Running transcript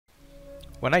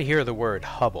When I hear the word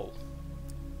Hubble,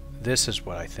 this is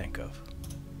what I think of.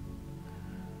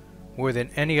 More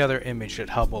than any other image that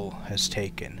Hubble has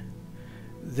taken,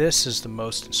 this is the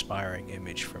most inspiring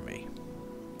image for me,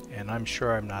 and I'm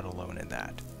sure I'm not alone in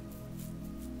that.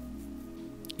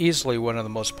 Easily one of the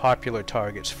most popular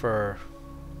targets for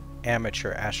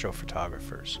amateur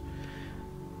astrophotographers.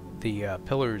 The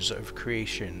pillars of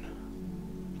creation,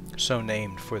 so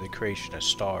named for the creation of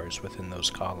stars within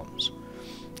those columns,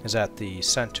 is at the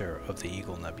center of the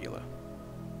Eagle Nebula.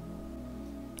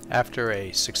 After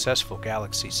a successful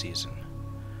galaxy season,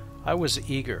 I was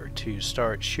eager to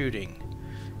start shooting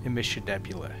emission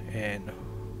nebula, and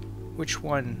which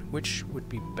would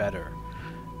be better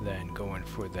than going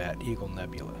for that Eagle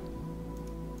Nebula.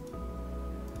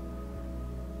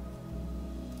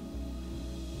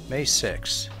 May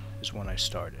 6th is when I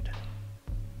started,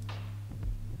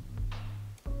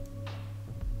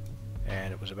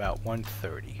 and it was about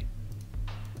 1:30.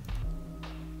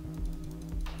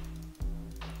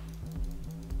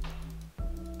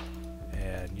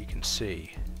 And you can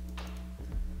see,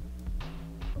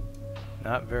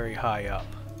 not very high up.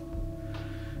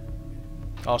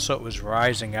 Also, it was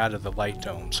rising out of the light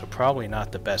dome, so probably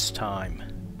not the best time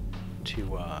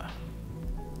to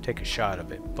take a shot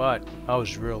of it, but I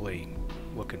was really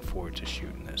looking forward to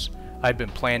shooting this. I'd been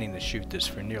planning to shoot this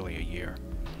for nearly a year.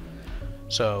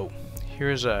 So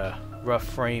here's a rough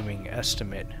framing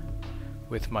estimate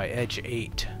with my Edge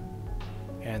 8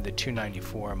 and the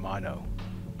 294 mono.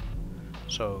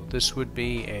 So this would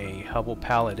be a Hubble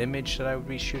palette image that I would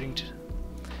be shooting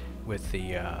with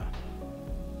the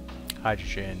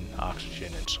hydrogen,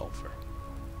 oxygen, and sulfur.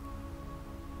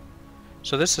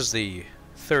 So this is the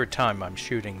third time I'm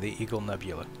shooting the Eagle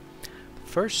Nebula. The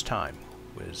first time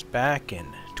was back in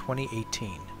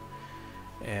 2018,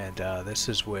 and this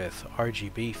is with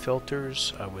RGB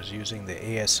filters. I was using the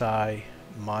ASI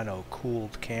mono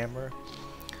cooled camera,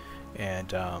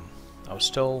 and I was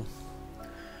still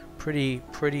pretty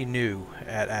new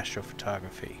at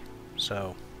astrophotography.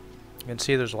 So you can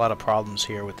see there's a lot of problems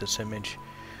here with this image.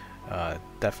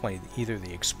 Definitely either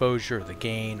the exposure or the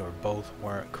gain or both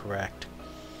weren't correct.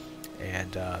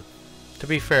 And to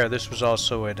be fair, this was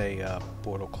also in a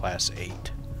Bortle Class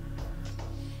 8.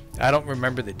 I don't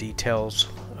remember the details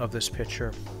of this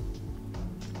picture.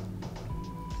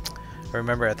 I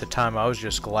remember at the time I was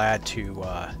just glad to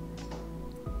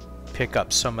pick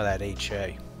up some of that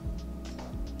HA.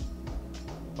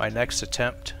 My next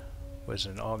attempt was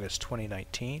in August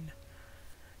 2019.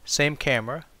 Same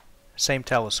camera, same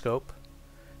telescope,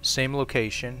 same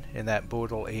location in that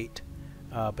Bortle 8,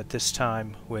 but this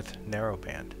time with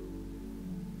narrowband.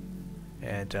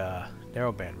 And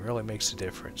narrowband really makes a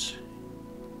difference.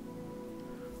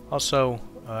 Also,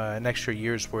 an extra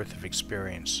year's worth of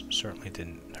experience certainly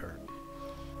didn't hurt.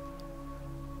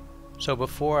 So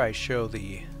before I show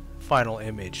the final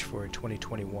image for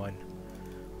 2021,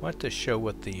 I want to show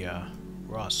what the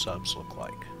raw subs look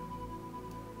like.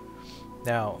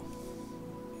 Now,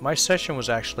 my session was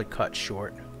actually cut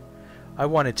short. I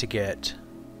wanted to get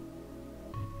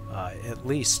at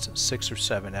least 6 or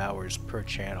 7 hours per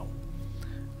channel,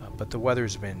 but the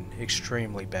weather's been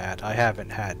extremely bad. I haven't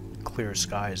had clear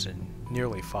skies in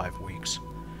nearly 5 weeks.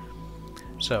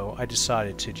 So I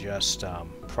decided to just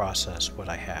process what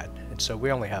I had. And so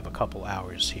we only have a couple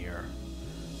hours here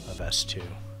of S2.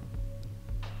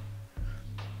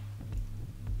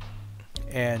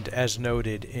 And as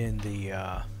noted in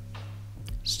the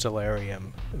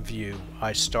stellarium view,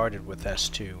 I started with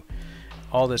S2.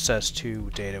 All this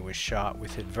S2 data was shot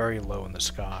with it very low in the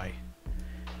sky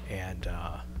and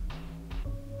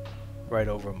right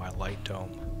over my light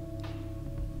dome.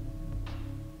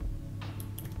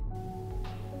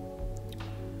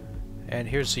 And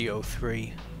here's the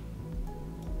O3.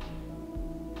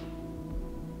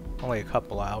 Only a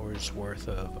couple hours worth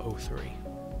of O3.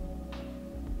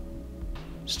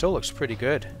 Still looks pretty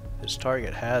good. This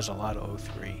target has a lot of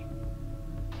O3.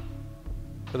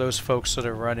 For those folks that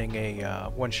are running a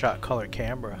one-shot color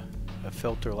camera, a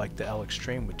filter like the L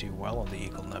Extreme would do well on the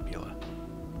Eagle Nebula.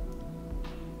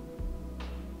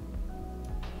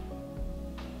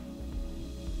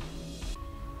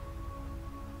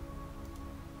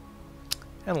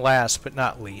 And last but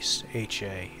not least,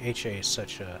 HA. HA is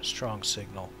such a strong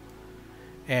signal.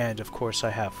 And of course I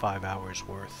have 5 hours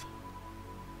worth.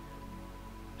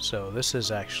 So this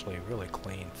is actually really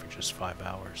clean for just 5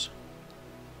 hours.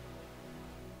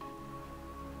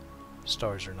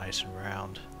 Stars are nice and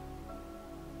round.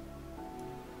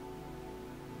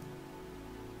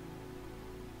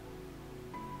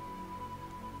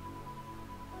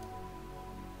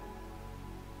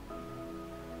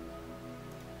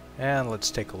 And let's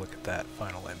take a look at that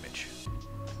final image.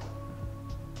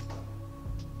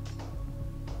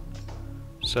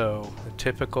 So the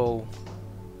typical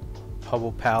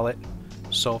Hubble palette,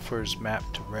 sulfur is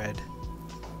mapped to red,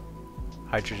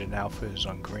 hydrogen alpha is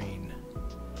on green,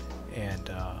 and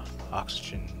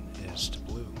oxygen is to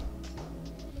blue.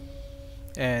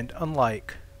 And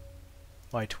unlike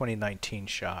my 2019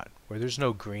 shot, where there's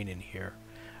no green in here,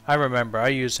 I remember I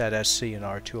used that SC and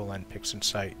R tool and Pixin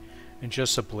sight and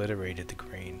just obliterated the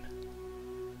green.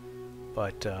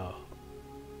 But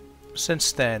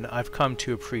since then, I've come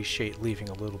to appreciate leaving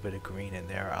a little bit of green in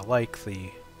there. I like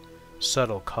the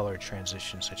subtle color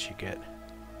transitions that you get.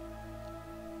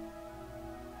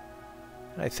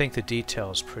 And I think the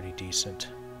detail is pretty decent.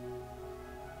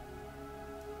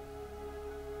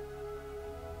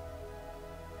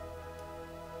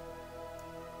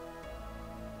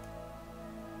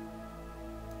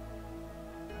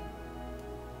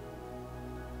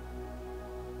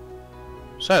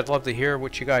 So I'd love to hear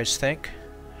what you guys think.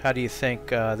 How do you think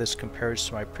this compares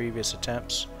to my previous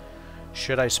attempts?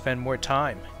 Should I spend more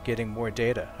time getting more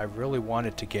data? I really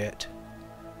wanted to get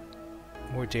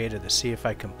more data to see if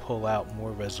I can pull out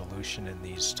more resolution in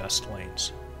these dust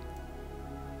lanes.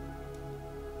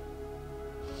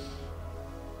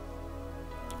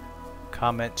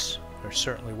 Comments are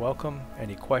certainly welcome.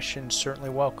 Any questions,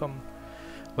 certainly welcome.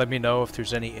 Let me know if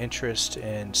there's any interest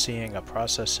in seeing a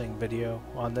processing video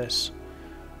on this.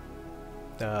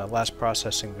 The last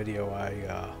processing video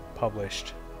I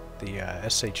published, the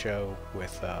SHO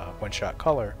with one-shot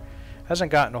color,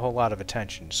 hasn't gotten a whole lot of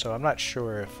attention, so I'm not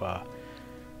sure if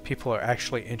people are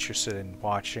actually interested in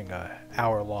watching an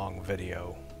hour-long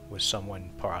video with someone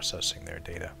processing their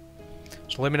data.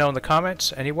 So let me know in the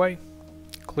comments. Anyway,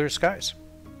 clear skies.